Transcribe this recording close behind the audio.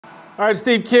All right,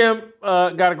 Steve Kim,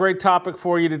 got a great topic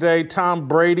for you today. Tom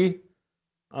Brady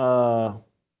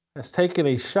has taken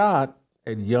a shot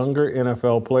at younger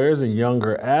NFL players and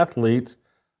younger athletes.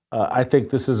 I think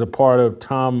this is a part of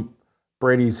Tom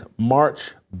Brady's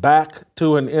march back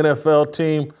to an NFL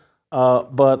team.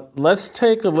 But let's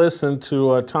take a listen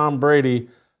to Tom Brady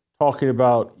talking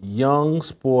about young,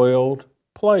 spoiled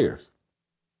players.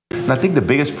 And I think the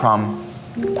biggest problem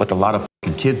with a lot of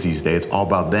kids these days, it's all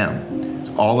about them. It's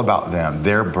all about them,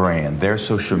 their brand, their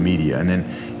social media. And then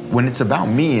when it's about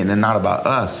me and then not about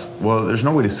us, well, there's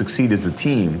no way to succeed as a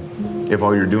team if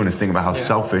all you're doing is thinking about how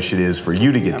selfish it is for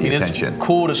you to get the attention. It's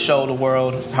cool to show the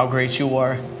world how great you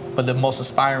are, but the most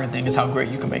inspiring thing is how great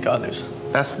you can make others.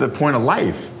 That's the point of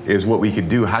life, is what we could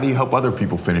do. How do you help other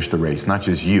people finish the race, not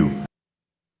just you?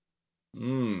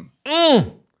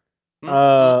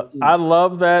 I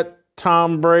love that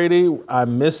Tom Brady. I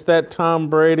miss that Tom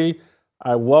Brady.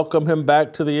 I welcome him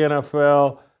back to the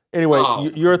NFL.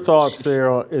 Anyway, your thoughts,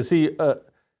 Sarah? Is he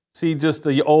just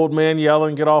the old man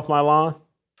yelling, "Get off my lawn"?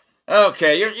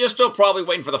 Okay, you're still probably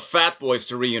waiting for the Fat Boys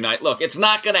to reunite. Look, it's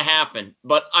not going to happen,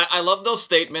 but I love those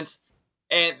statements.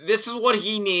 And this is what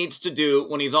he needs to do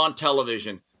when he's on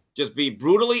television. Just be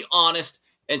brutally honest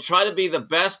and try to be the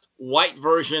best white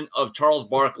version of Charles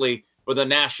Barkley for the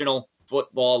National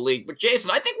Football League. But Jason,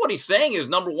 I think what he's saying is,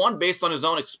 number one, based on his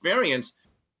own experience.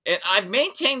 And I've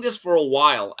maintained this for a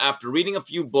while after reading a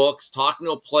few books, talking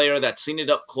to a player that's seen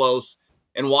it up close,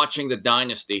 and watching the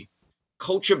dynasty.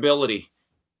 Coachability.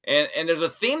 And there's a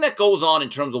theme that goes on in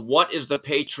terms of what is the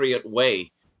Patriot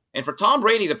way. And for Tom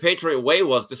Brady, the Patriot way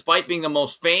was, despite being the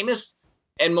most famous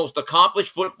and most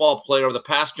accomplished football player of the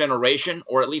past generation,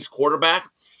 or at least quarterback,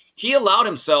 he allowed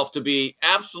himself to be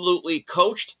absolutely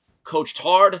coached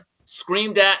hard,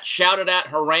 screamed at, shouted at,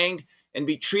 harangued, and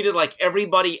be treated like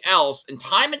everybody else. And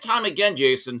time again,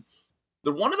 Jason,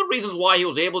 one of the reasons why he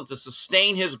was able to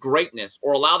sustain his greatness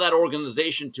or allow that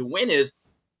organization to win is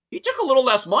he took a little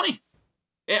less money.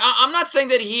 I'm not saying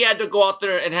that he had to go out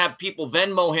there and have people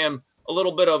Venmo him a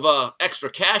little bit of extra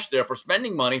cash there for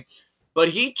spending money, but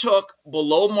he took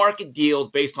below market deals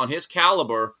based on his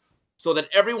caliber so that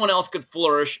everyone else could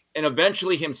flourish, and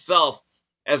eventually himself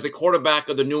as the quarterback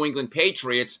of the New England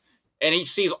Patriots. And he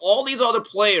sees all these other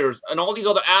players and all these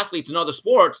other athletes in other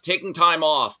sports taking time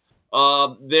off.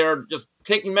 They're just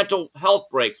taking mental health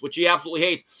breaks, which he absolutely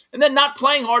hates, and then not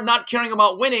playing hard, not caring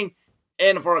about winning.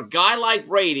 And for a guy like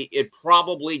Brady, it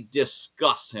probably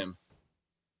disgusts him.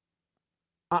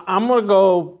 I'm going to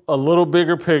go a little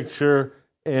bigger picture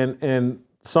and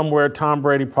somewhere Tom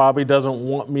Brady probably doesn't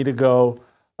want me to go,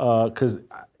 because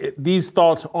these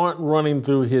thoughts aren't running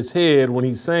through his head when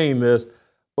he's saying this.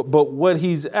 But what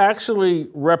he's actually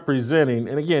representing,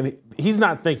 and again, he's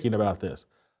not thinking about this,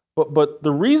 but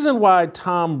the reason why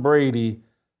Tom Brady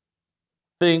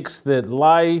thinks that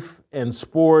life and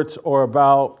sports are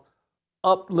about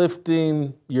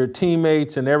uplifting your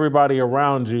teammates and everybody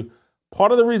around you,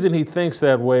 part of the reason he thinks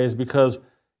that way is because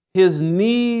his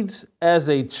needs as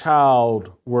a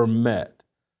child were met.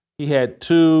 He had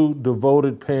two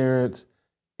devoted parents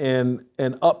and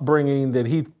an upbringing that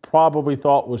he probably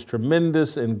thought was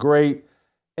tremendous and great.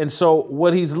 And so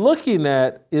what he's looking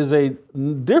at is a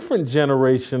different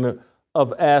generation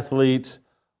of athletes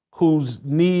whose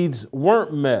needs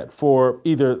weren't met, for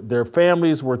either their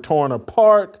families were torn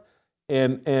apart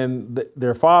and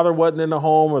their father wasn't in the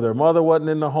home, or their mother wasn't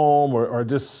in the home, or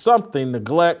just something,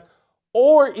 neglect,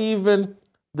 or even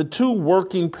the two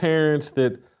working parents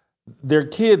that their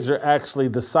kids are actually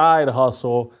the side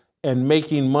hustle, and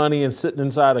making money and sitting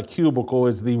inside a cubicle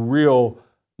is the real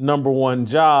number one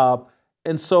job.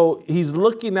 And so he's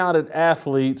looking out at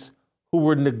athletes who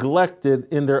were neglected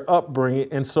in their upbringing.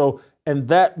 And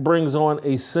that brings on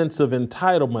a sense of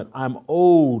entitlement. I'm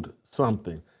owed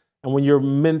something. And when your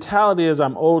mentality is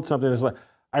I'm owed something, it's like,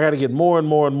 I got to get more and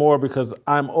more and more because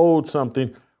I'm owed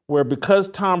something. Where because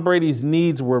Tom Brady's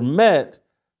needs were met,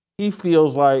 he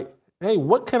feels like, hey,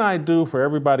 what can I do for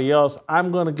everybody else?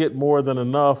 I'm going to get more than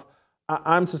enough.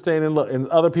 I'm sustaining. Look, and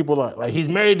other people are like, he's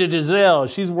married to Giselle.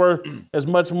 She's worth as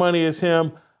much money as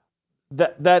him.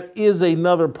 That is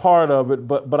another part of it.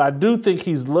 But I do think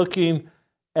he's looking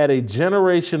at a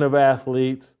generation of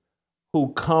athletes who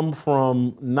come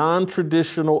from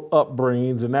non-traditional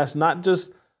upbringings, and that's not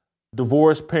just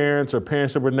divorced parents or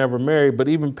parents that were never married, but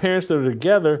even parents that are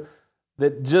together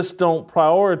that just don't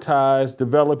prioritize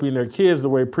developing their kids the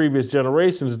way previous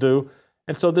generations do.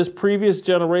 And so this previous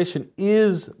generation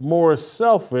is more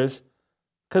selfish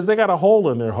because they got a hole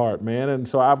in their heart, man. And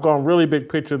so I've gone really big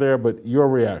picture there, but your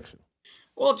reaction.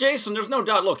 Well, Jason, there's no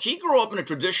doubt. Look, he grew up in a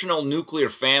traditional nuclear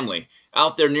family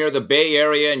out there near the Bay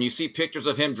Area, and you see pictures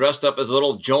of him dressed up as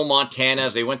little Joe Montana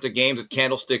as they went to games at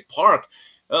Candlestick Park.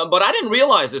 But I didn't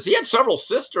realize this. He had several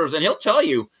sisters, and he'll tell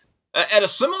you, at a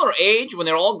similar age, when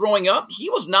they're all growing up,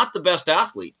 he was not the best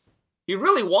athlete. He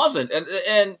really wasn't. And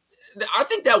I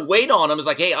think that weighed on him is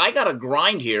like, hey, I got to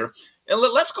grind here. And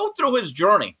let's go through his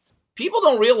journey. People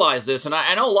don't realize this, and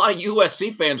I know a lot of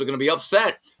USC fans are going to be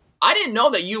upset. I didn't know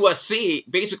that USC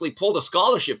basically pulled a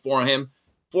scholarship for him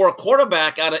for a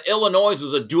quarterback out of Illinois who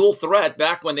was a dual threat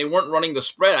back when they weren't running the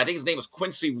spread. I think his name was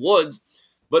Quincy Woods.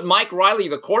 But Mike Riley,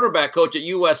 the quarterback coach at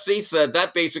USC, said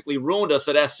that basically ruined us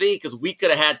at SC because we could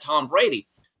have had Tom Brady.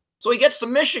 So he gets to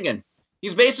Michigan.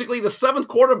 He's basically the 7th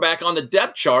quarterback on the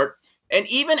depth chart. And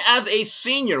even as a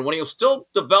senior, when he was still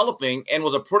developing and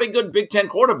was a pretty good Big Ten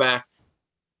quarterback,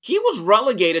 he was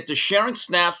relegated to sharing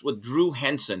snaps with Drew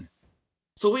Henson.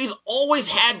 So he's always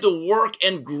had to work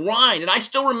and grind. And I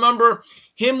still remember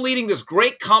him leading this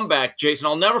great comeback, Jason.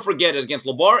 I'll never forget it, against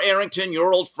LeVar Arrington,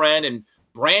 your old friend, and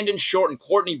Brandon Short and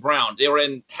Courtney Brown. They were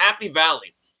in Happy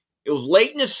Valley. It was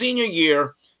late in his senior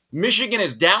year. Michigan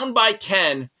is down by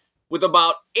 10 with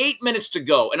about 8 minutes to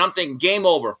go. And I'm thinking, game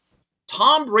over.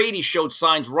 Tom Brady showed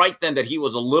signs right then that he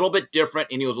was a little bit different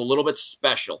and he was a little bit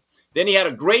special. Then he had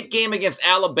a great game against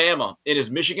Alabama in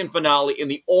his Michigan finale in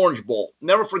the Orange Bowl.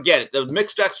 Never forget it. The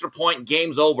mixed extra point,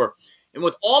 game's over. And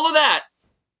with all of that,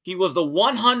 he was the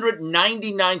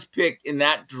 199th pick in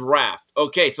that draft.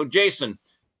 Okay, so Jason,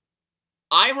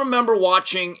 I remember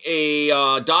watching a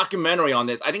documentary on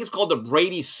this. I think it's called The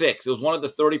Brady Six. It was one of the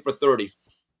 30 for 30s.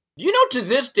 Do you know to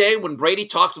this day when Brady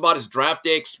talks about his draft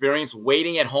day experience,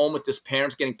 waiting at home with his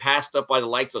parents, getting passed up by the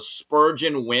likes of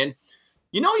Spurgeon, Wynn,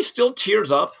 you know he still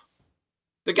tears up?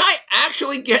 The guy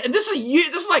actually gets, and this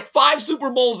is like 5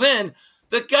 Super Bowls in,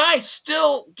 the guy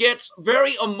still gets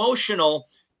very emotional,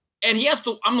 and he has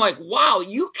to, I'm like, wow,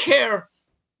 you care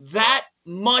that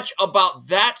much about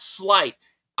that slight.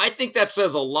 I think that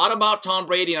says a lot about Tom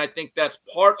Brady, and I think that's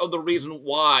part of the reason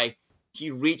why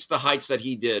he reached the heights that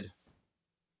he did.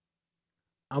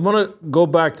 I'm going to go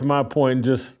back to my point and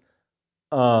just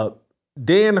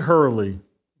Dan Hurley,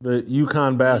 the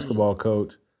UConn basketball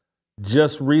coach,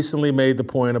 just recently made the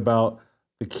point about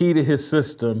the key to his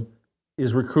system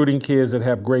is recruiting kids that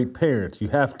have great parents. You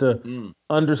have to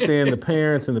understand the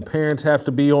parents, and the parents have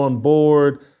to be on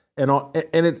board. And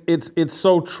it's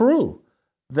so true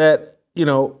that, you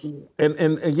know,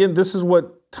 and again, this is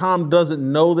what Tom doesn't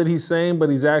know that he's saying, but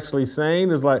he's actually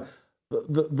saying is like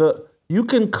you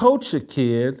can coach a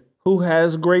kid who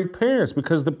has great parents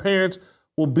because the parents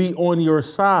will be on your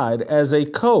side as a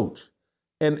coach.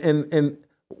 And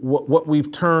what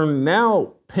we've turned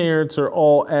now, parents are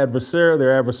all adversarial.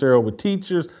 They're adversarial with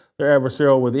teachers. They're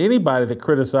adversarial with anybody that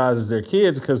criticizes their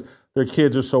kids because their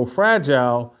kids are so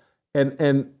fragile.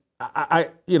 And I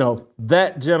you know,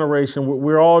 that generation,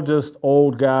 we're all just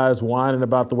old guys whining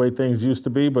about the way things used to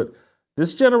be. But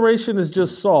this generation is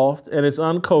just soft and it's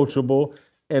uncoachable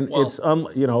and it's,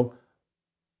 you know,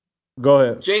 go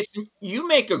ahead. Jason, you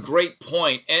make a great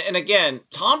point. And again,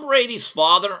 Tom Brady's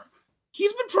father,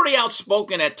 he's been pretty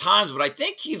outspoken at times, but I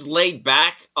think he's laid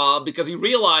back because he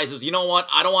realizes, you know what,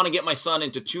 I don't want to get my son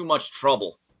into too much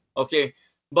trouble. Okay.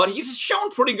 But he's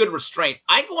shown pretty good restraint.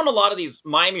 I go in a lot of these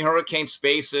Miami Hurricane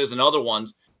spaces and other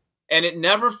ones, and it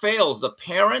never fails. The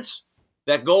parents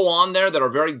that go on there that are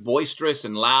very boisterous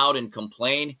and loud and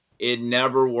complain, it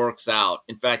never works out.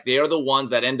 In fact, they are the ones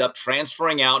that end up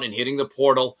transferring out and hitting the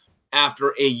portal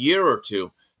after a year or two.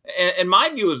 And my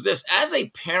view is this, as a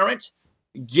parent,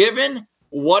 given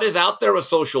what is out there with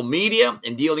social media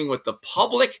and dealing with the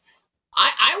public,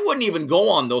 I wouldn't even go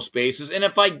on those spaces. And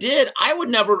if I did, I would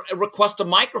never request a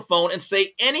microphone and say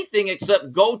anything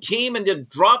except go team and then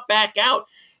drop back out.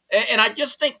 And I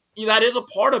just think that is a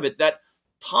part of it, that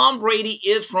Tom Brady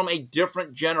is from a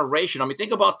different generation. I mean,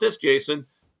 think about this, Jason.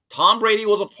 Tom Brady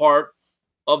was a part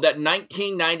of that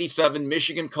 1997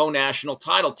 Michigan Co-National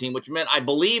title team, which meant I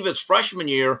believe his freshman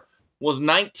year was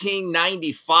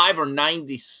 1995 or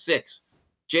 96.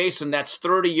 Jason, that's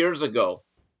 30 years ago.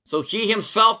 So he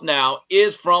himself now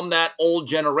is from that old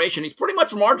generation. He's pretty much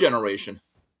from our generation.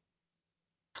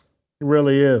 He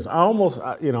really is. I almost,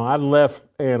 you know, I left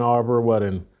Ann Arbor,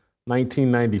 in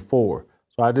 1994.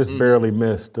 So I just barely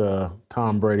missed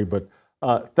Tom Brady. But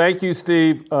thank you,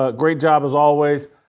 Steve. Great job as always.